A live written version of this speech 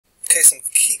say some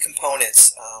key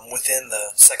components within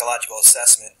the psychological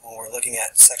assessment when we're looking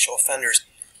at sexual offenders.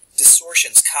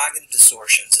 Distortions, cognitive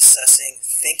distortions, assessing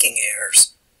thinking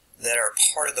errors that are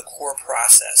part of the core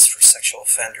process for sexual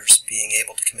offenders being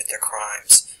able to commit their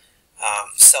crimes.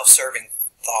 Self-serving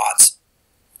thoughts,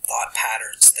 thought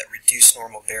patterns that reduce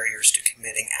normal barriers to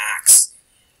committing acts.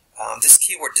 This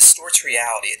keyword distorts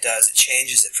reality. It does. It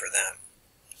changes it for them.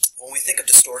 When we think of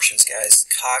distortions, guys,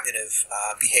 cognitive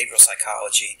behavioral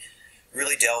psychology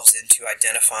really delves into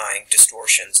identifying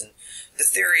distortions. And the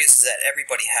theory is that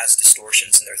everybody has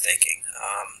distortions in their thinking.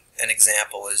 An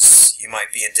example is you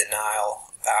might be in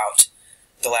denial about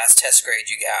the last test grade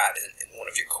you got in one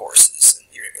of your courses, and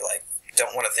you're like,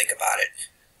 don't want to think about it.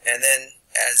 And then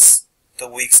as the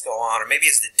weeks go on, or maybe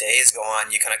as the days go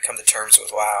on, you kind of come to terms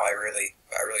with, wow, I really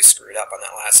screwed up on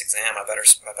that last exam. I better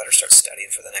start studying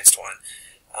for the next one.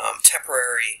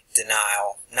 Temporary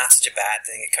denial, not such a bad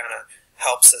thing. It kind of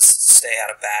helps us stay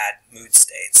out of bad mood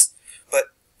states.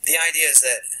 But the idea is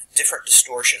that different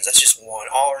distortions, that's just one.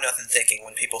 All or nothing thinking,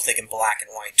 when people think in black and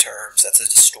white terms, that's a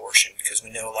distortion, because we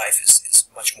know life is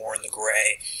much more in the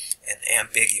gray and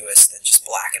ambiguous than just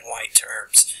black and white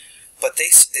terms. But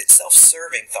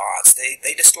self-serving thoughts,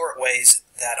 they distort ways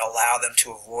that allow them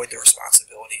to avoid the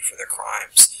responsibility for their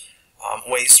crimes.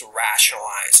 Ways to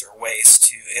rationalize, or ways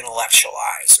to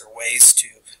intellectualize, or ways to,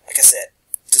 like I said,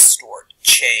 distort,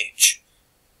 change.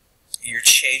 You're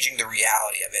changing the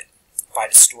reality of it by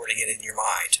distorting it in your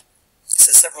mind.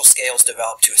 So several scales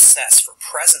developed to assess for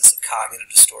presence of cognitive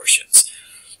distortions.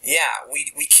 Yeah,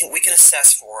 we can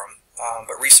assess for them,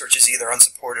 but research is either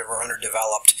unsupported or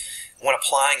underdeveloped. When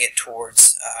applying it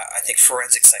towards, I think,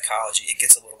 forensic psychology, it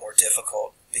gets a little more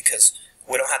difficult because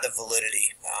we don't have the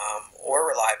validity or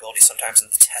reliability sometimes in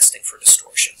the testing for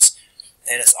distortions.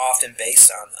 And it's often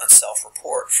based on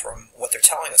self-report from what they're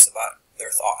telling us about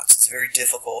their thoughts. It's very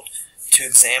difficult to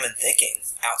examine thinking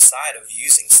outside of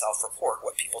using self-report,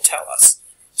 what people tell us.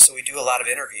 So we do a lot of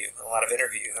interview, and a lot of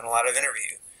interview, and a lot of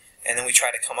interview. And then we try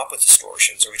to come up with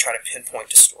distortions, or we try to pinpoint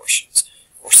distortions,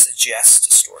 or suggest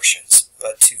distortions.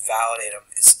 But to validate them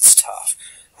is tough.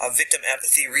 Victim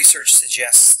empathy research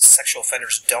suggests sexual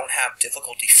offenders don't have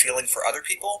difficulty feeling for other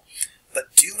people,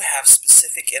 but do have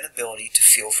specific inability to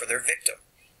feel for their victim.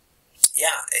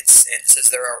 Yeah, it says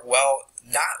there are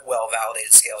not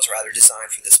well-validated scales, rather,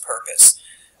 designed for this purpose.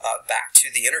 Back to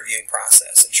the interviewing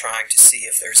process and trying to see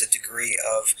if there's a degree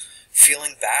of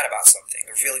feeling bad about something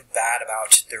or feeling bad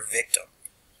about their victim.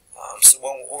 So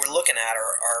what we're looking at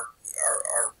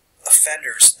are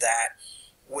offenders that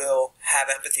will have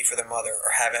empathy for their mother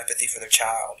or have empathy for their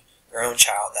child, their own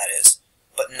child, that is,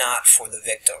 but not for the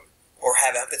victim, or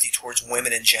have empathy towards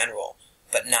women in general,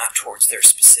 but not towards their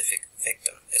specific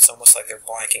victim. It's almost like they're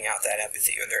blanking out that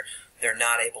empathy, or they're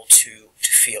not able to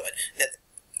feel it. That,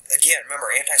 again, remember,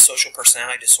 antisocial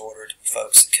personality disordered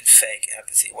folks can fake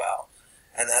empathy well,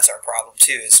 and that's our problem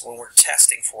too, is when we're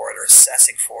testing for it or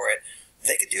assessing for it,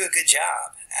 they could do a good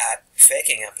job at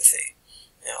faking empathy.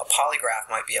 You know, a polygraph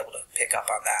might be able to pick up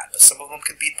on that, but some of them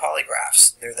could beat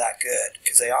polygraphs. They're that good,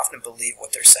 because they often believe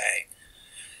what they're saying.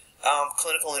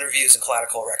 Clinical interviews and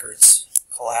collateral records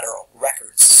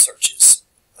searches,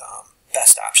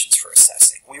 best options for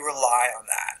assessing. We rely on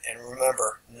that, and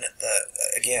remember,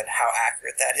 again, how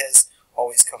accurate that is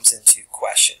always comes into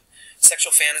question.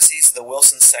 Sexual fantasies, the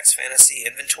Wilson Sex Fantasy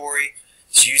Inventory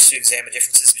is used to examine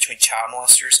differences between child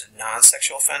molesters and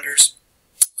non-sexual offenders.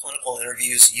 Clinical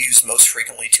interviews used most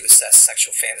frequently to assess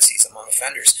sexual fantasies among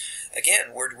offenders.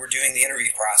 Again, we're doing the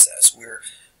interview process.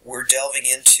 We're delving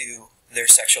into their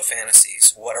sexual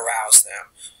fantasies, what aroused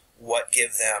them, what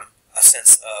give them a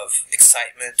sense of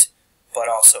excitement, but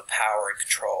also power and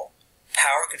control.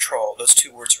 Power and control, those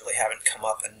two words really haven't come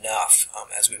up enough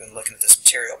as we've been looking at this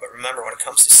material. But remember, when it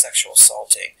comes to sexual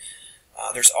assaulting,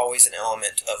 there's always an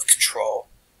element of control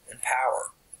and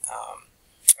power.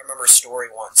 I remember a story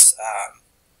once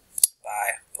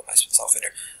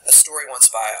a story once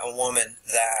by a woman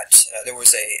that there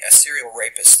was a serial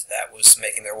rapist that was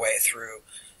making their way through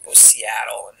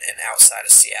Seattle and outside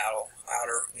of Seattle,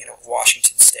 outer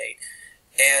Washington State,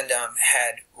 and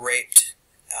had raped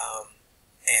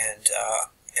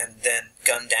and then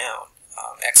gunned down,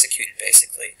 executed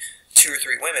basically 2 or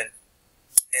 3 women,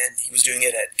 and he was doing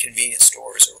it at convenience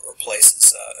stores or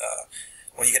places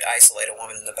when you could isolate a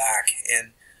woman in the back.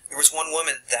 And there was one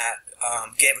woman that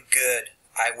gave a good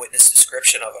eyewitness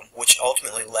description of him, which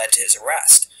ultimately led to his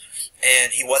arrest.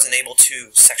 And he wasn't able to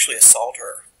sexually assault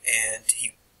her, and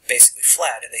he basically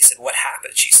fled. And they said, "What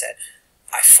happened?" She said,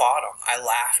 "I fought him. I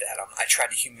laughed at him. I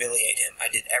tried to humiliate him. I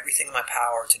did everything in my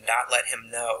power to not let him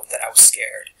know that I was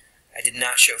scared. I did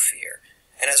not show fear.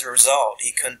 And as a result,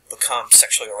 he couldn't become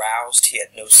sexually aroused. He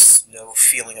had no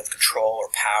feeling of control or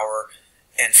power,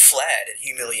 and fled in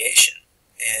humiliation.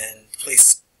 And the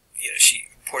police, she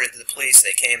reported to the police.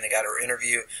 They came, they got her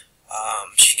interview.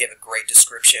 She gave a great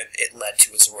description. It led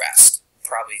to his arrest.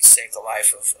 Probably saved the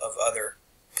life of other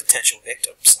potential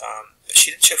victims. But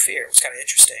she didn't show fear. It was kind of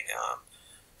interesting.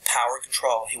 Power and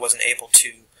control. He wasn't able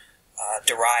to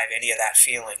derive any of that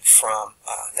feeling from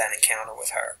that encounter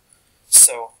with her.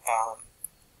 So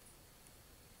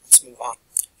let's move on.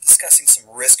 Discussing some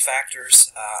risk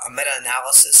factors. A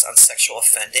meta-analysis on sexual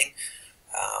offending.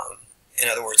 In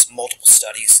other words, multiple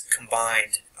studies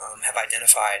combined have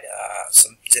identified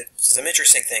some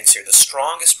interesting things here. The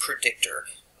strongest predictor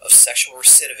of sexual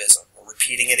recidivism, or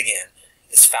repeating it again,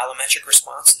 is phallometric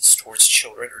responses towards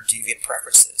children or deviant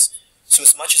preferences. So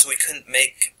as much as we couldn't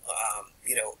make,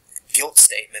 guilt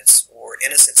statements or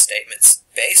innocent statements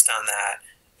based on that,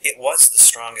 it was the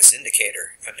strongest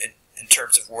indicator in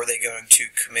terms of were they going to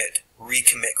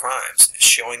recommit crimes,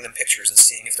 showing them pictures and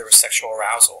seeing if there was sexual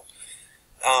arousal.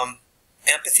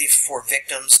 Empathy for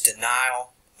victims,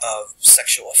 denial of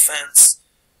sexual offense,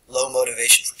 low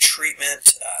motivation for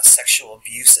treatment, sexual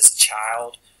abuse as a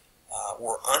child,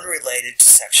 were unrelated to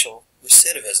sexual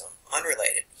recidivism.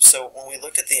 Unrelated. So when we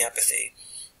looked at the empathy,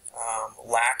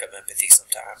 lack of empathy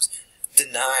sometimes,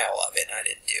 denial of it, I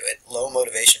didn't do it, low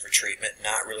motivation for treatment,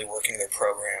 not really working their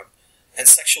program, and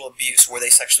sexual abuse, were they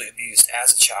sexually abused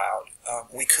as a child,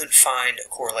 we couldn't find a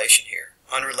correlation here.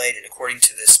 Unrelated, according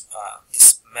to this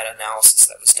meta-analysis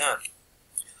that was done.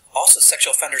 Also,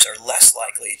 sexual offenders are less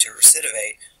likely to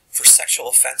recidivate for sexual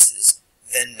offenses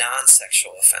than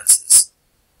non-sexual offenses.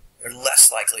 They're less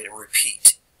likely to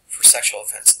repeat for sexual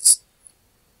offenses.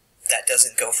 That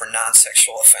doesn't go for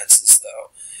non-sexual offenses,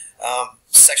 though.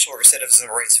 Sexual recidivism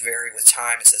rates vary with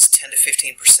time. It says 10 to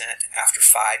 15% after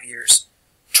 5 years,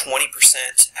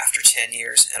 20% after 10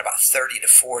 years, and about 30 to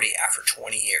 40 after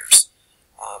 20 years.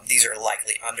 These are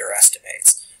likely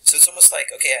underestimates. So it's almost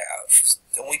like, okay,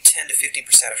 only 10 to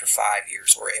 15% after 5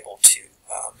 years were able to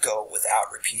go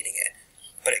without repeating it.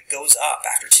 But it goes up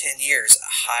after 10 years,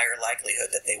 a higher likelihood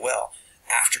that they will.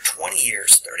 After 20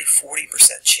 years,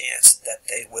 30-40% chance that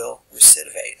they will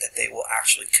recidivate, that they will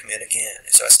actually commit again.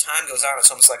 So as time goes on, it's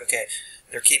almost like, okay,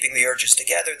 they're keeping the urges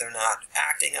together, they're not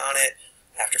acting on it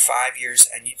after 5 years,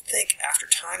 and you'd think after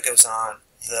time goes on,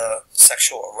 the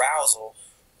sexual arousal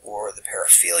or the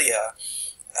paraphilia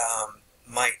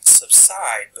might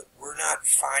subside, but we're not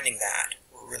finding that.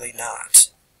 We're really not.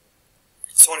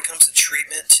 So when it comes to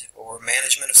treatment or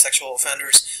management of sexual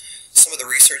offenders, some of the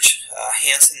research,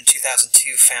 Hansen in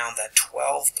 2002 found that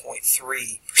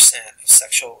 12.3% of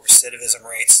sexual recidivism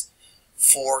rates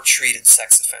for treated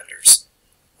sex offenders,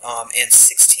 and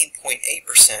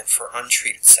 16.8% for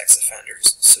untreated sex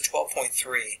offenders. So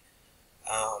 12.3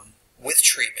 with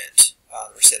treatment,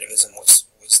 the recidivism was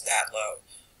that low.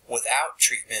 Without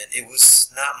treatment, it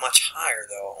was not much higher,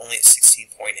 though, only at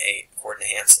 16.8, according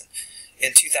to Hansen.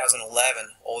 In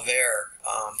 2011, Olvera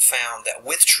found that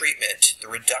with treatment, the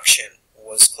reduction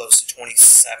was close to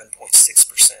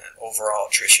 27.6%, overall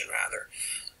attrition, rather.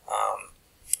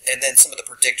 And then some of the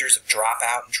predictors of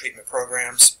dropout in treatment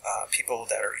programs, people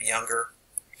that are younger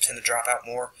tend to drop out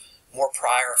more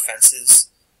prior offenses,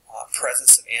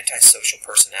 presence of antisocial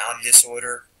personality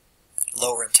disorder,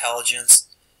 lower intelligence,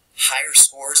 higher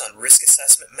scores on risk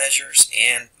assessment measures,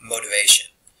 and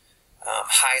motivation.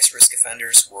 Highest risk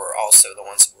offenders were also the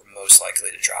ones who were most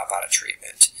likely to drop out of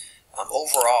treatment.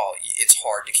 Overall, it's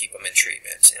hard to keep them in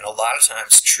treatment, and a lot of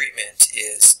times treatment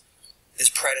is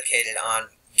predicated on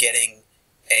getting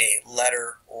a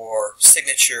letter or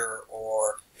signature,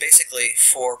 or basically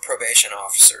for probation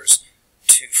officers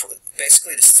to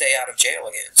stay out of jail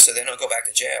again, so they don't go back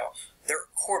to jail. They're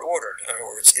court ordered. In other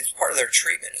words, it's part of their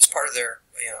treatment. It's part of their,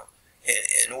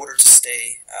 in order to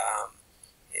stay,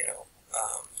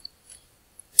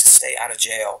 to stay out of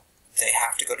jail, they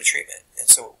have to go to treatment. And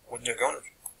so when they're going to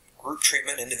group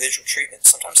treatment, individual treatment,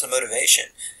 sometimes the motivation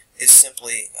is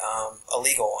simply a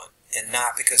legal one, and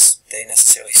not because they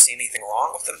necessarily see anything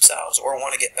wrong with themselves or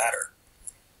want to get better.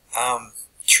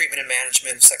 Treatment and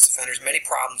management of sex offenders, many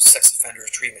problems with sex offender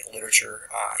treatment literature.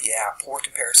 Poor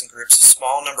comparison groups,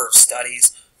 small number of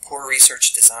studies, poor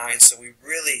research design, so we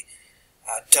really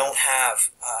don't have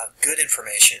good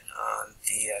information on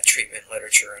the treatment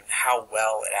literature and how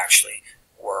well it actually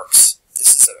works.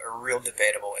 This is a real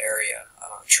debatable area,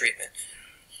 treatment.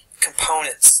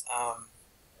 Components,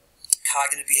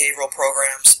 cognitive behavioral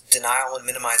programs, denial and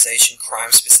minimization,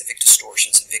 crime-specific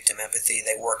distortions, and victim empathy.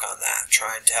 They work on that,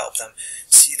 trying to help them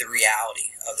see the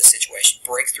reality of the situation,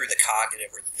 break through the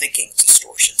cognitive or thinking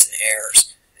distortions and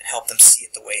errors, and help them see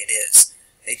it the way it is.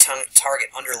 They target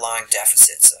underlying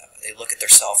deficits. They look at their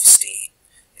self-esteem.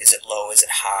 Is it low? Is it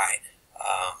high?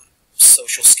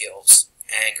 Social skills,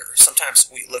 anger. Sometimes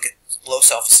we look at low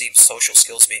self-esteem, social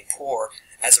skills being poor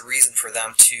as a reason for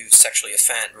them to sexually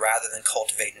offend rather than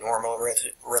cultivate normal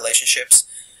relationships.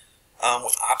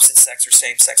 With opposite sex or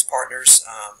same-sex partners,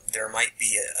 there might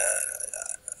be a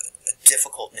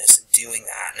difficultness in doing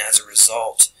that, and as a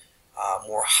result,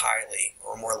 more highly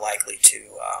or more likely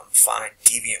to find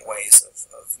deviant ways of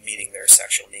meeting their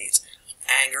sexual needs.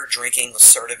 Anger, drinking,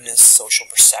 assertiveness, social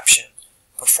perception,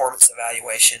 performance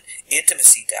evaluation,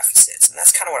 intimacy deficits, and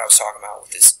that's kind of what I was talking about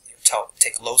with this.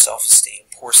 Take low self-esteem,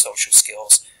 poor social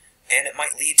skills, and it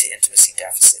might lead to intimacy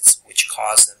deficits, which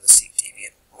cause them to seek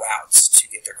deviant routes to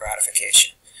get their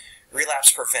gratification.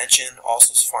 Relapse prevention,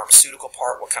 also the pharmaceutical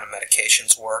part, what kind of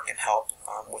medications work and help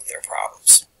with their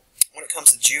problems. When it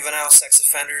comes to juvenile sex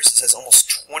offenders, it says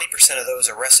almost 20% of those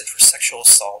arrested for sexual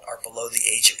assault are below the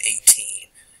age of 18.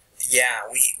 Yeah,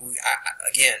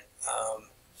 again,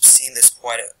 seen this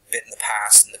quite a bit in the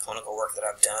past in the clinical work that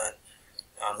I've done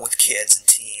with kids and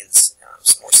teens,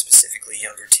 more specifically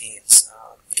younger teens,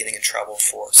 getting in trouble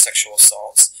for sexual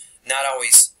assaults. Not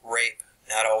always rape,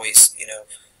 not always,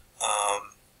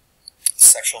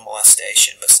 sexual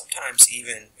molestation, but sometimes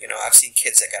even, I've seen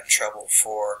kids that got in trouble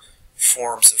for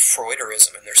forms of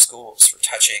Freuderism in their schools, for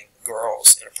touching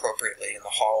girls inappropriately in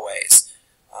the hallways,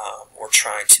 or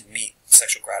trying to meet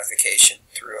sexual gratification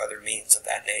through other means of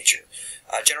that nature.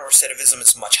 General recidivism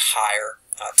is much higher,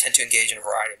 tend to engage in a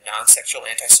variety of non-sexual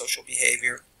antisocial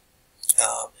behavior,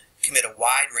 commit a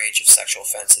wide range of sexual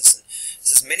offenses. And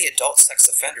since many adult sex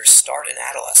offenders start in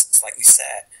adolescence, like we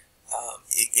said,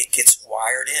 it gets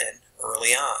wired in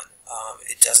early on.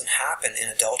 It doesn't happen in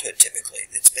adulthood typically.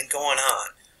 It's been going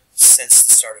on since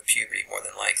the start of puberty, more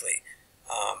than likely.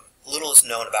 Little is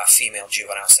known about female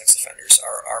juvenile sex offenders.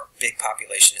 Our big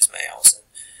population is males, and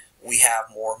we have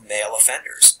more male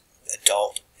offenders,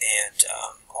 adult and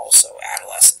also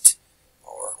adolescent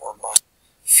or minor.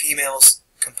 Females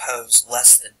compose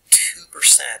less than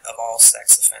 2% of all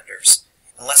sex offenders,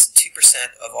 and less than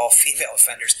 2% of all female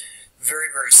offenders. Very,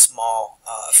 very small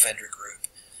offender group.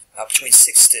 Between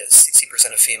 6 to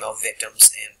 60% of female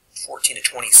victims and 14 to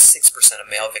 26% of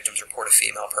male victims report a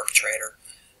female perpetrator.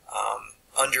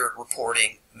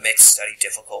 Underreporting makes study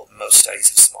difficult. Most studies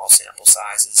have small sample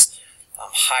sizes.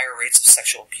 Higher rates of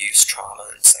sexual abuse, trauma,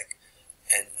 and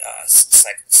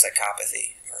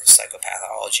psychopathy or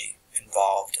psychopathology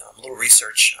involved. Little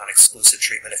research on exclusive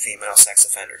treatment of female sex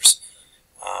offenders.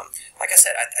 Like I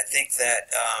said, I think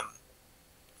that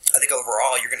I think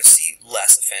overall you're going to see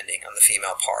less offending on the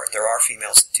female part. There are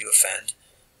females that do offend,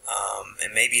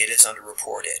 and maybe it is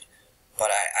underreported,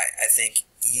 but I think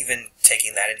even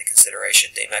taking that into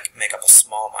consideration, they make up a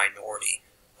small minority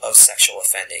of sexual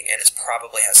offending, and it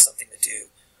probably has something to do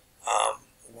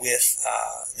with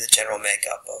the general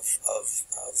makeup of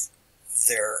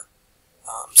their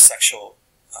sexual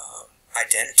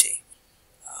identity,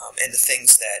 and the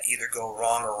things that either go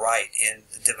wrong or right in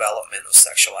the development of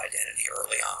sexual identity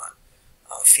early on.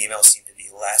 Females seem to be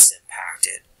less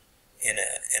impacted in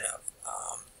a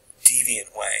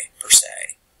deviant way, per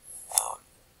se.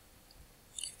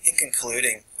 In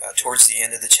concluding, towards the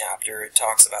end of the chapter, it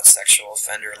talks about sexual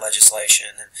offender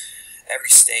legislation, and every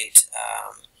state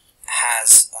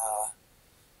has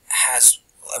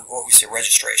what we say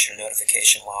registration,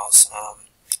 notification laws,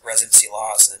 residency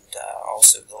laws, and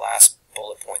also the last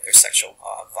bullet point, there's sexual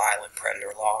violent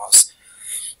predator laws.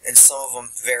 And some of them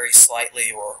vary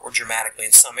slightly or dramatically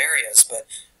in some areas, but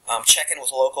check in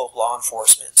with local law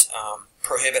enforcement.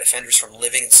 Prohibit offenders from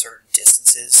living in certain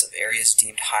distances of areas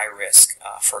deemed high risk,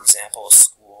 for example, a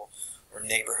school or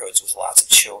neighborhoods with lots of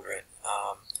children.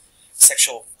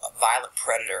 Sexual violent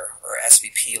predator or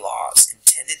SVP laws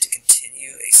intended to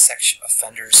continue a sexual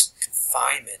offender's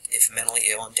confinement if mentally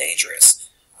ill and dangerous,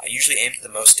 usually aimed at the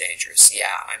most dangerous.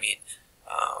 Yeah, I mean,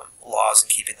 laws in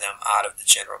keeping them out of the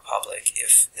general public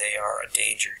if they are a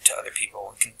danger to other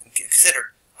people and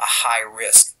considered a high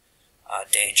risk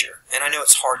danger. And I know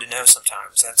it's hard to know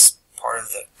sometimes. That's part of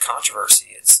the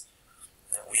controversy. It's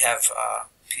we have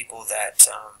people that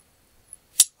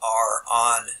are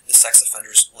on the sex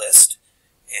offenders list,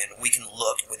 and we can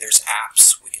look. There's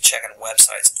apps. We can check on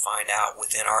websites and find out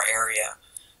within our area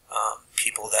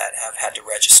people that have had to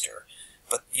register.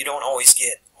 But you don't always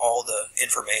get all the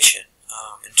information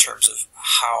in terms of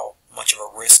how much of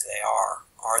a risk they are.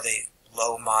 Are they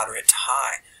low, moderate, to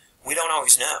high? We don't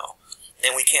always know.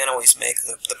 And we can't always make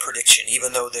the prediction,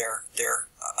 even though their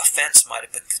offense might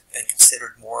have been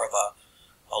considered more of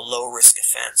a low-risk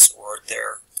offense, or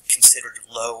they're considered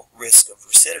low risk of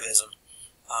recidivism.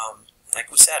 Like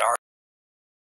we said, our